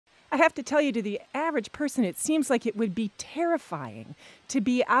I have to tell you, to the average person, it seems like it would be terrifying to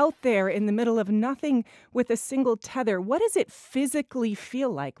be out there in the middle of nothing with a single tether. What does it physically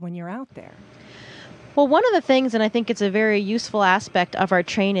feel like when you're out there? Well, one of the things, and I think it's a very useful aspect of our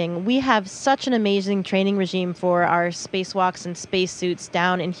training, we have such an amazing training regime for our spacewalks and spacesuits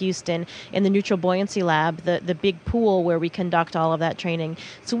down in Houston in the Neutral Buoyancy Lab, the big pool where we conduct all of that training.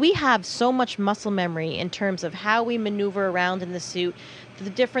 So we have so much muscle memory in terms of how we maneuver around in the suit, the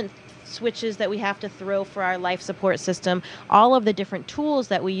different switches that we have to throw for our life support system, all of the different tools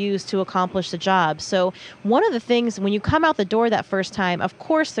that we use to accomplish the job. So one of the things when you come out the door that first time, of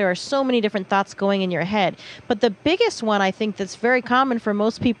course, there are so many different thoughts going in your head. But the biggest one I think that's very common for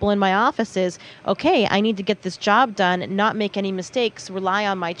most people in my office is, okay, I need to get this job done, not make any mistakes, rely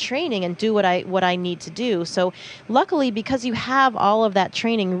on my training and do what I need to do. So luckily, because you have all of that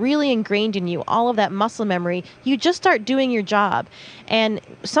training really ingrained in you, all of that muscle memory, you just start doing your job. And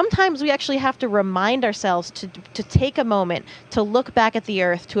sometimes we actually have to remind ourselves to take a moment to look back at the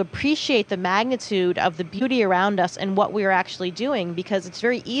earth, to appreciate the magnitude of the beauty around us and what we are actually doing, because it's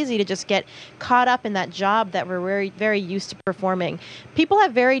very easy to just get caught up in that job that we're very, very used to performing. People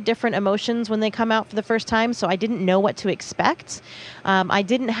have very different emotions when they come out for the first time, so I didn't know what to expect. I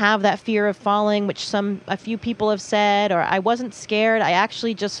didn't have that fear of falling, which a few people have said, or I wasn't scared. I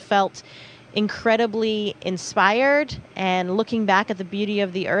actually just felt incredibly inspired, and looking back at the beauty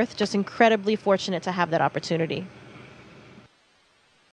of the earth, just incredibly fortunate to have that opportunity.